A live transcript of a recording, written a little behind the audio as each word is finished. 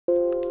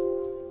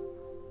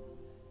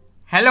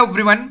Hello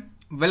everyone,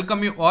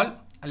 welcome you all.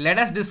 Let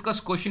us discuss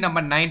question number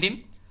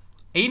 19.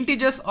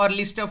 Integers are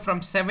listed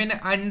from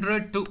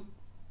 700 to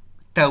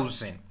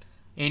 1000.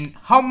 In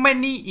how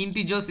many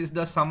integers is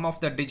the sum of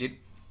the digit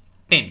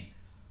 10?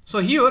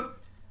 So here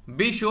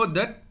be sure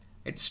that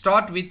it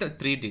start with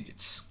 3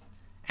 digits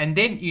and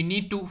then you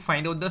need to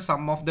find out the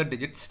sum of the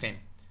digits 10.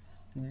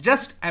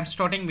 Just I'm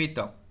starting with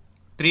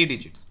 3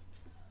 digits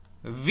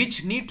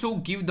which need to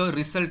give the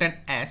resultant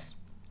as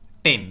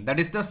 10. That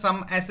is the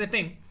sum as a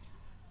 10.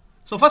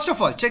 So first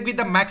of all, check with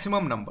the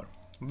maximum number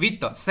with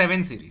the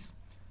 7 series.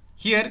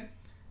 Here,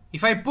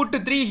 if I put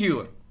 3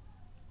 here,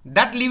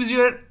 that leaves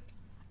your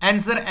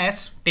answer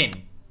as 10.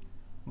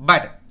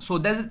 But, so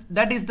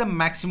that is the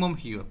maximum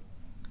here.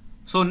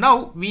 So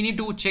now we need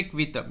to check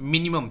with the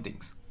minimum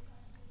things.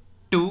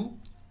 2,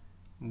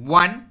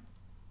 1,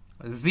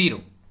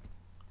 0.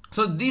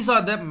 So these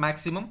are the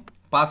maximum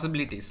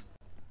possibilities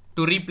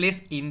to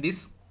replace in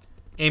these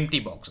empty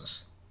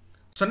boxes.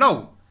 So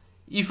now,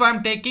 if I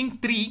am taking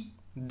 3,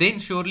 then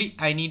surely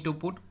I need to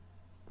put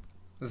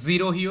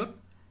 0 here.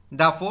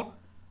 Therefore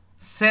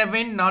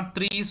 7 not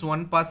 3 is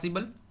one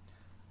possible,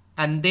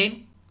 and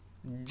then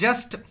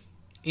just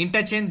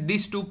interchange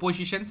these two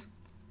positions.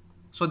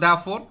 So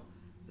therefore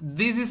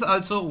this is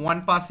also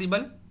one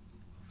possible.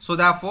 So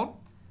therefore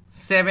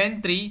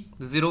 730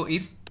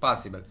 is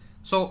possible.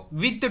 So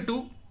with the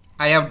 2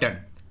 I have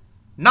done.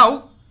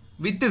 Now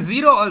with the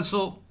 0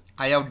 also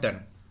I have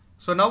done.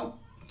 So now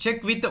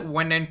check with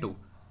 1 and 2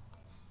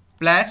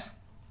 plus.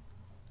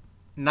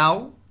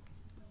 Now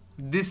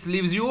this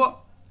leaves you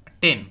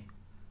 10.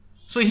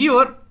 So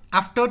here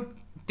after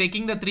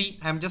taking the 3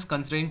 I am just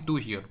considering 2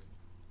 here.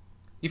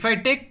 If I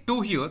take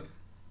 2 here,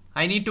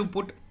 I need to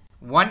put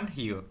 1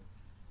 here.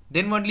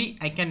 Then only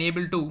I can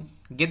able to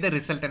get the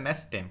resultant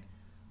as 10.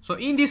 So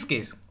in this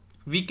case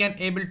we can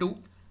able to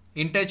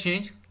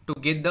interchange to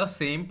get the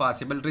same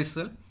possible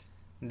result.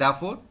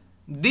 Therefore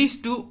these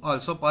two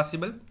also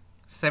possible,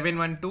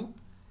 712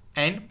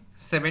 and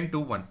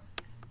 721.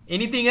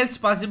 Anything else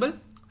possible?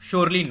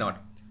 Surely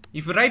not.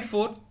 If you write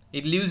 4,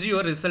 it leaves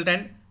you a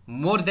resultant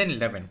more than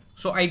 11.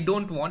 So I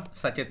don't want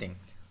such a thing.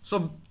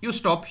 So you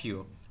stop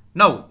here.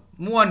 Now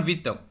move on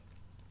with the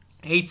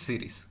 8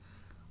 series.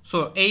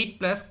 So 8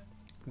 plus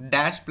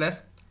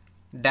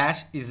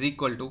dash is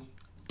equal to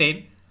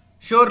 10.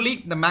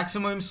 Surely the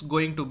maximum is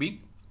going to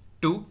be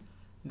 2.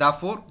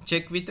 Therefore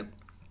check with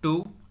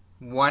 2,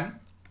 1,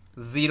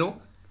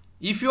 0.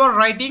 If you are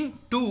writing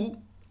 2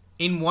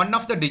 in one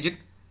of the digit,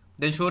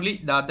 then surely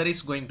the other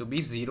is going to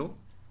be 0.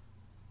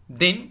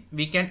 Then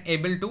we can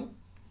able to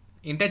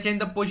interchange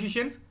the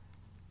positions.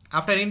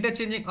 After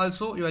interchanging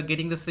also you are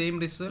getting the same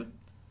result.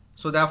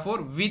 So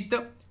therefore with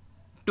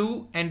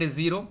 2 and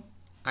 0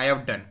 I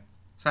have done.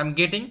 So I am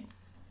getting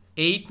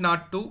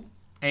 802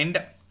 and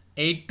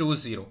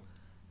 820.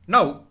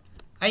 Now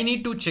I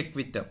need to check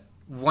with the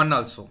 1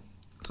 also.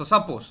 So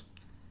suppose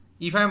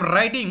if I am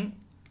writing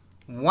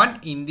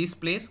 1 in this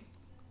place,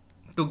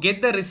 to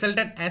get the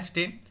resultant as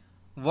 10,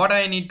 what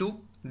I need to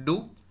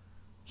do?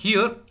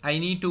 Here I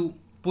need to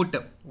put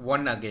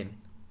 1 again,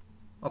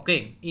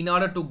 okay, in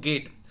order to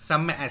get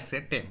sum as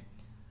a 10.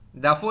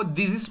 Therefore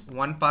this is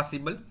one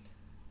possible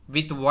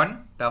with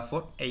 1,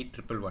 therefore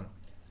 8111.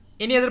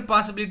 Any other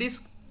possibilities?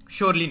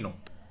 Surely no.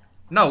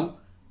 Now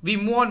we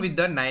move on with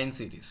the 9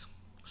 series.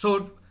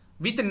 So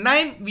with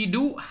 9 we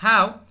do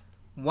have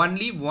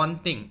only one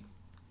thing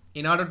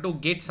in order to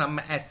get sum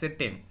as a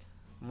 10.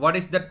 What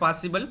is that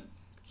possible?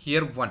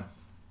 Here 1.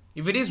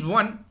 If it is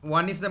 1,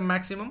 1 is the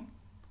maximum,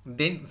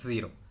 then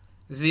 0,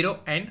 0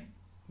 and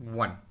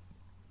 1.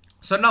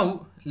 So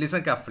now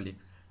listen carefully.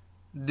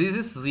 This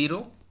is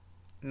 0,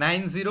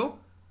 9, 0,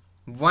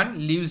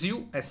 1 leaves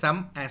you a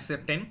sum as a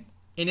 10.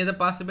 Any other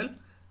possible?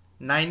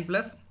 9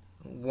 plus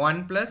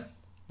 1 plus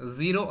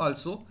 0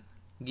 also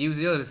gives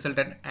you a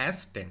resultant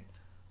as 10.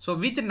 So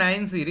with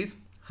 9 series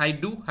I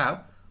do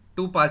have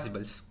two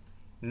possibles,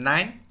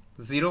 9,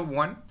 0,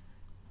 1,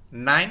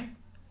 9,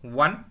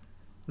 1,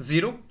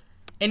 0.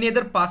 Any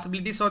other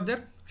possibilities are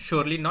there?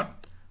 Surely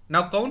not.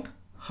 Now count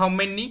how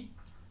many?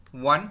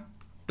 1,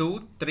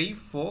 2, 3,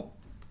 4,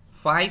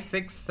 5,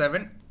 6,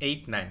 7,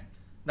 8, 9.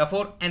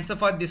 Therefore answer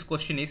for this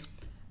question is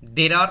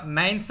there are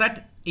 9 such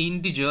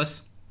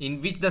integers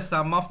in which the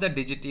sum of the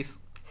digit is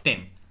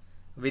 10.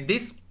 With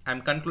this I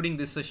am concluding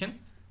this session.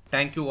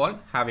 Thank you all.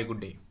 Have a good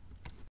day.